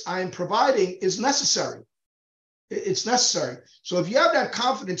service I am providing is necessary. It's necessary. So if you have that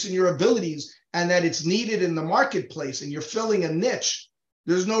confidence in your abilities and that it's needed in the marketplace and you're filling a niche,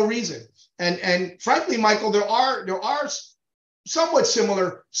 there's no reason. And frankly, Michael, there are somewhat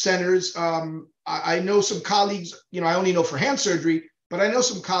similar centers. I know some colleagues, I only know for hand surgery, but I know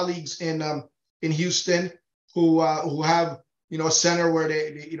some colleagues in Houston who have, a center where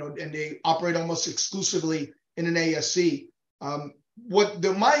and they operate almost exclusively in an ASC.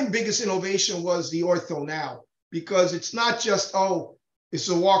 My biggest innovation was the Ortho Now, because it's not just, it's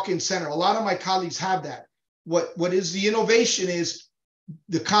a walk-in center. A lot of my colleagues have that. What is the innovation is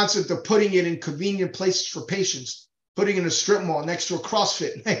the concept of putting it in convenient places for patients, putting it in a strip mall next to a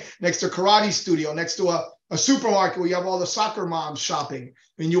CrossFit, next to a karate studio, next to a supermarket where you have all the soccer moms shopping.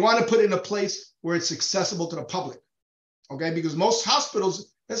 You want to put it in a place where it's accessible to the public. okay? Because most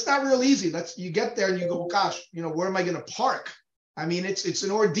hospitals, that's not real easy. You get there and you go, gosh, where am I going to park? I mean, it's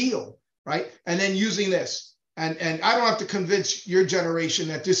an ordeal, right? And then using this, and I don't have to convince your generation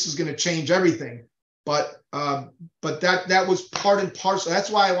that this is going to change everything, but that was part and parcel. That's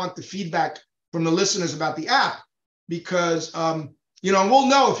why I want the feedback from the listeners about the app, because and we'll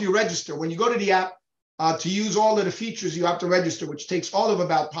know if you register. When you go to the app, to use all of the features, you have to register, which takes all of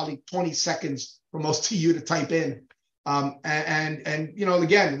about probably 20 seconds for most of you to type in. Again,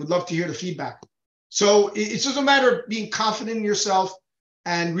 we'd love to hear the feedback. So it's just a matter of being confident in yourself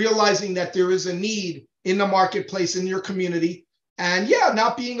and realizing that there is a need in the marketplace, in your community, and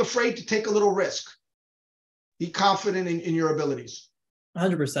not being afraid to take a little risk. Be confident in your abilities.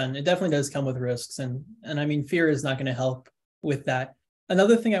 100%. It definitely does come with risks. And I mean, fear is not going to help with that.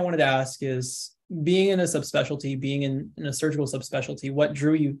 Another thing I wanted to ask is, being in a subspecialty, being in a surgical subspecialty, what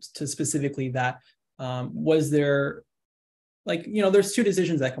drew you to specifically that? Was there, there's two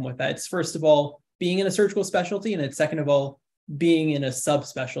decisions that come with that. It's first of all, being in a surgical specialty, and it's second of all, being in a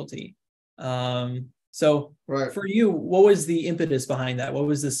subspecialty. So right. For you, what was the impetus behind that? What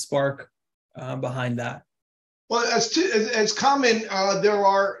was the spark behind that? Well, as common, there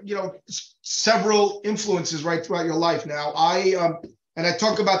are, several influences right throughout your life. Now, and I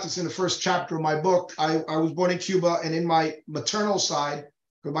talk about this in the first chapter of my book. I was born in Cuba, and in my maternal side,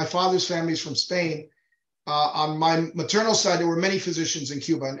 because my father's family is from Spain, on my maternal side, there were many physicians in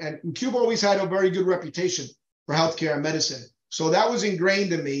Cuba. And Cuba always had a very good reputation for healthcare and medicine. So that was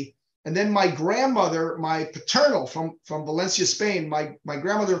ingrained in me. And then my grandmother, my paternal from Valencia, Spain, my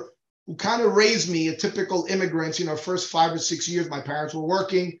grandmother, who kind of raised me, a typical immigrant, first 5 or 6 years, my parents were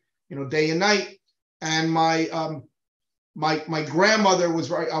working, day and night. And my grandmother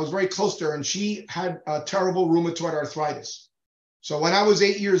I was very close to her, and she had a terrible rheumatoid arthritis. So when I was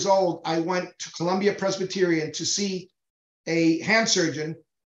 8 years old, I went to Columbia Presbyterian to see a hand surgeon.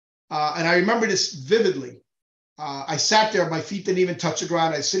 And I remember this vividly. I sat there, my feet didn't even touch the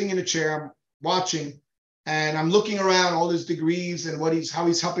ground. I was sitting in a chair, I'm watching, and I'm looking around all his degrees and how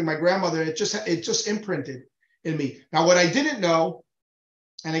he's helping my grandmother. It just imprinted in me. Now, what I didn't know,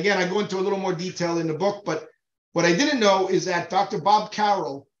 and again, I go into a little more detail in the book, but what I didn't know is that Dr. Bob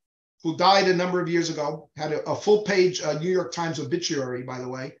Carroll, who died a number of years ago, had a full-page New York Times obituary, by the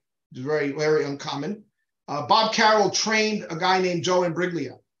way, which is very, very uncommon. Bob Carroll trained a guy named Joe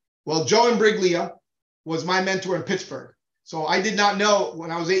Imbriglia. Well, Joe Imbriglia was my mentor in Pittsburgh. So I did not know when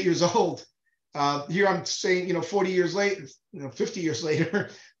I was 8 years old. Here I'm saying, 40 years later, 50 years later,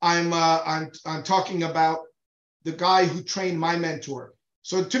 I'm talking about the guy who trained my mentor.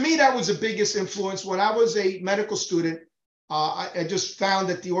 So to me, that was the biggest influence. When I was a medical student, I just found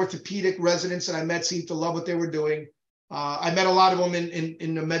that the orthopedic residents that I met seemed to love what they were doing. I met a lot of them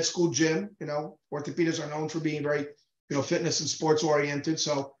in the med school gym. Orthopedists are known for being very, fitness and sports oriented.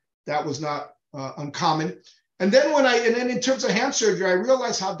 So that was not uncommon. And then in terms of hand surgery, I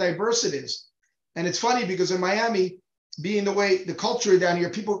realized how diverse it is. And it's funny because in Miami, being the way the culture down here,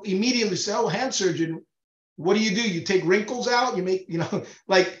 people immediately say, "Oh, hand surgeon, what do? You take wrinkles out? You make,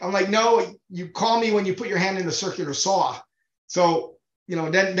 I'm like, no, you call me when you put your hand in the circular saw." So,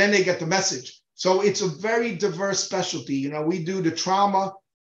 then they get the message. So it's a very diverse specialty. We do the trauma,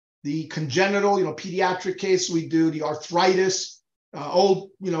 the congenital, pediatric case. We do the arthritis,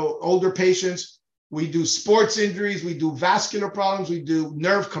 older patients. We do sports injuries. We do vascular problems. We do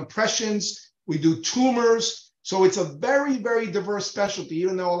nerve compressions. We do tumors. So it's a very, very diverse specialty,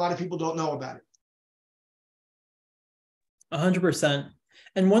 even though a lot of people don't know about it. 100%.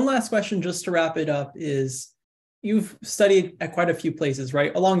 And one last question, just to wrap it up, is you've studied at quite a few places,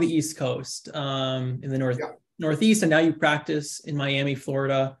 right? Along the East Coast, in the Northeast, and now you practice in Miami,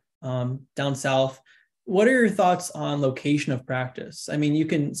 Florida, down south. What are your thoughts on location of practice? I mean, you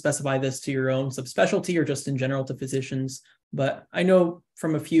can specify this to your own subspecialty or just in general to physicians, but I know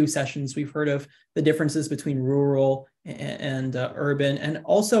from a few sessions we've heard of the differences between rural and urban, and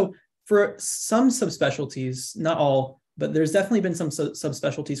also for some subspecialties, not all, but there's definitely been some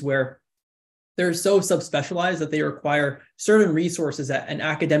subspecialties where they're so subspecialized that they require certain resources at an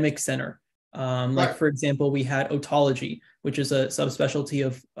academic center. Like, for example, we had otology, which is a subspecialty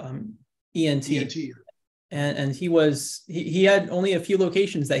of ENT. And he had only a few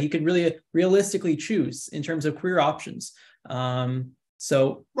locations that he could really realistically choose in terms of career options.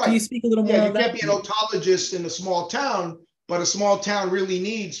 So can you speak a little more on that? You can't be an otologist in a small town, but a small town really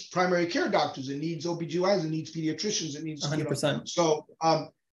needs primary care doctors. It needs OBGYNs, it needs pediatricians, it needs 100%. So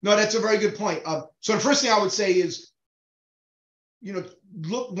no, that's a very good point. So the first thing I would say is,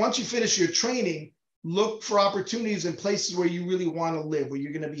 look, once you finish your training, look for opportunities in places where you really want to live, where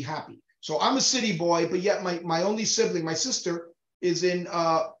you're going to be happy. So I'm a city boy, but yet my only sibling, my sister, is in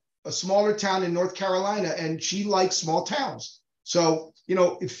a smaller town in North Carolina, and she likes small towns. So,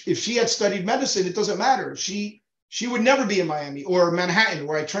 if she had studied medicine, it doesn't matter. She would never be in Miami or Manhattan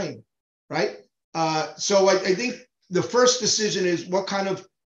where I trained, right? So I think the first decision is, what kind of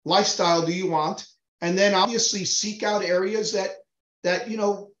lifestyle do you want? And then obviously seek out areas that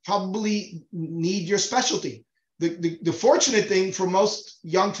probably need your specialty. The fortunate thing for most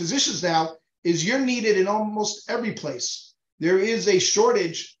young physicians now is you're needed in almost every place. There is a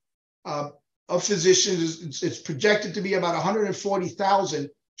shortage of physicians. It's projected to be about 140,000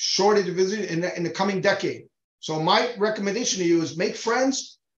 shortage of physicians in the coming decade. So my recommendation to you is make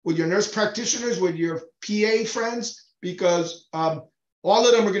friends with your nurse practitioners, with your PA friends, because all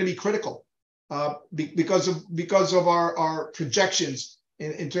of them are going to be critical because of our projections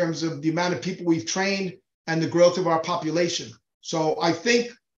in terms of the amount of people we've trained and the growth of our population. So I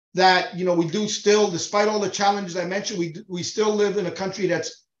think that, we do still, despite all the challenges I mentioned, we still live in a country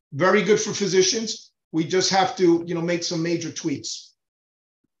that's very good for physicians. We just have to, make some major tweaks.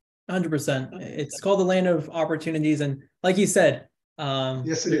 100%. It's called the land of opportunities. And like you said,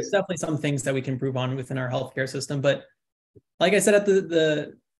 yes, there's definitely some things that we can improve on within our healthcare system. But like I said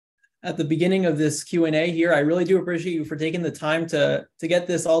at the beginning of this Q&A here, I really do appreciate you for taking the time to get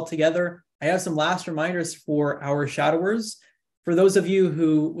this all together. I have some last reminders for our shadowers. For those of you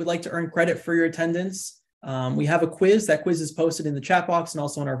who would like to earn credit for your attendance, we have a quiz. That quiz is posted in the chat box and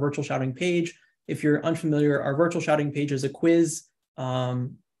also on our virtual shouting page. If you're unfamiliar, our virtual shouting page is a quiz.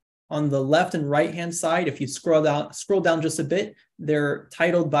 On the left and right-hand side, if you scroll down just a bit, they're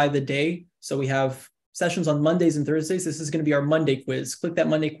titled by the day. So we have sessions on Mondays and Thursdays. This is going to be our Monday quiz. Click that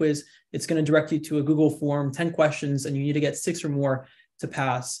Monday quiz. It's going to direct you to a Google form, 10 questions, and you need to get 6 or more to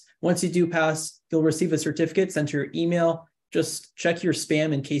pass. Once you do pass, you'll receive a certificate sent to your email. Just check your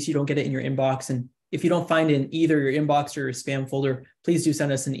spam in case you don't get it in your inbox. And if you don't find it in either your inbox or your spam folder, please do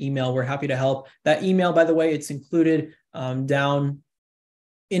send us an email. We're happy to help. That email, by the way, it's included down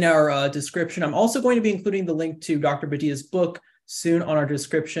in our description. I'm also going to be including the link to Dr. Badia's book soon on our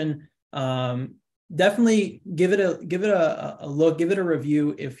description. Definitely give it a look, give it a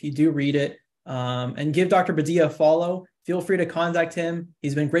review if you do read it, and give Dr. Badia a follow. Feel free to contact him.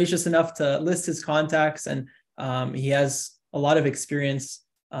 He's been gracious enough to list his contacts, and he has a lot of experience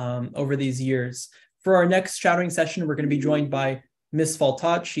over these years. For our next shadowing session, we're going to be joined by Ms.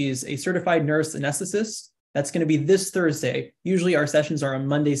 Faltat. She's a certified nurse anesthetist. That's going to be this Thursday. Usually our sessions are on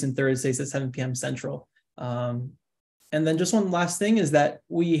Mondays and Thursdays at 7 p.m. Central. And then just one last thing is that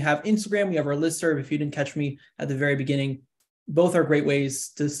we have Instagram. We have our listserv. If you didn't catch me at the very beginning, both are great ways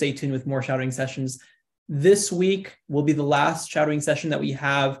to stay tuned with more shadowing sessions. This week will be the last shadowing session that we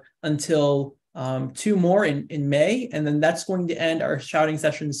have until 2 more in May. And then that's going to end our shadowing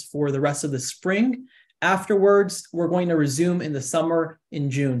sessions for the rest of the spring. Afterwards, we're going to resume in the summer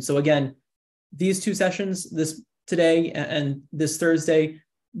in June. So again, these 2 sessions, this today and this Thursday,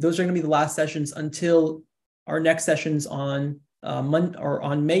 those are going to be the last sessions until our next sessions on May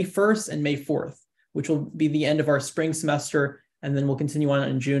 1st and May 4th, which will be the end of our spring semester, and then we'll continue on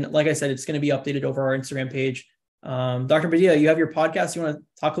in June. Like I said, it's going to be updated over our Instagram page. Dr. Badia, you have your podcast. You want to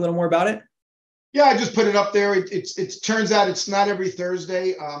talk a little more about it? Yeah, I just put it up there. It turns out it's not every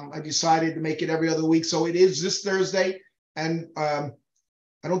Thursday. I decided to make it every other week, so it is this Thursday, and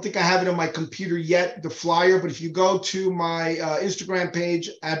I don't think I have it on my computer yet, the flyer, but if you go to my Instagram page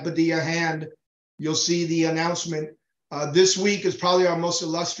at Badia Hand, you'll see the announcement. This week is probably our most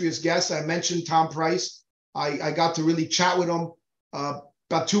illustrious guest. I mentioned Tom Price. I got to really chat with him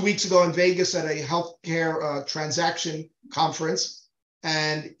about 2 weeks ago in Vegas at a healthcare transaction conference.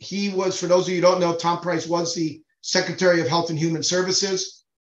 And he was, for those of you who don't know, Tom Price was the Secretary of Health and Human Services,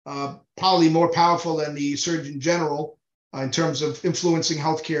 probably more powerful than the Surgeon General in terms of influencing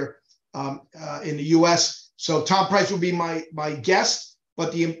healthcare in the US. So Tom Price will be my guest.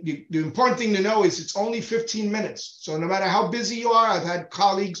 But the important thing to know is it's only 15 minutes. So no matter how busy you are, I've had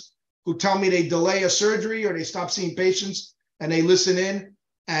colleagues who tell me they delay a surgery or they stop seeing patients and they listen in,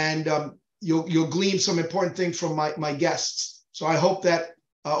 and you'll glean some important things from my guests. So I hope that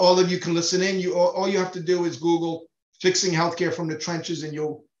all of you can listen in. All you have to do is Google "Fixing Healthcare from the Trenches," and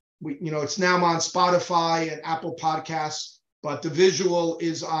it's now on Spotify and Apple Podcasts, but the visual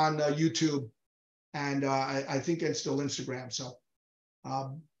is on YouTube, and I think it's still Instagram.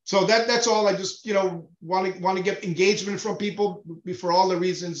 So that's all. I just want to get engagement from people for all the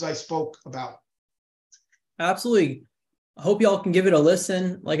reasons I spoke about. Absolutely. I hope y'all can give it a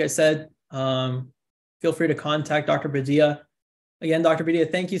listen. Like I said, feel free to contact Dr. Badia. Again, Dr. Badia,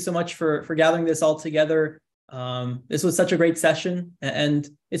 thank you so much for gathering this all together. This was such a great session, and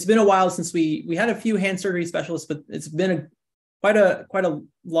it's been a while since we had a few hand surgery specialists, but it's been quite a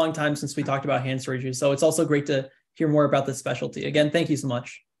long time since we talked about hand surgery. So it's also great to hear more about this specialty. Again, thank you so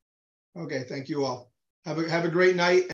much. Okay, thank you all. Have a great night.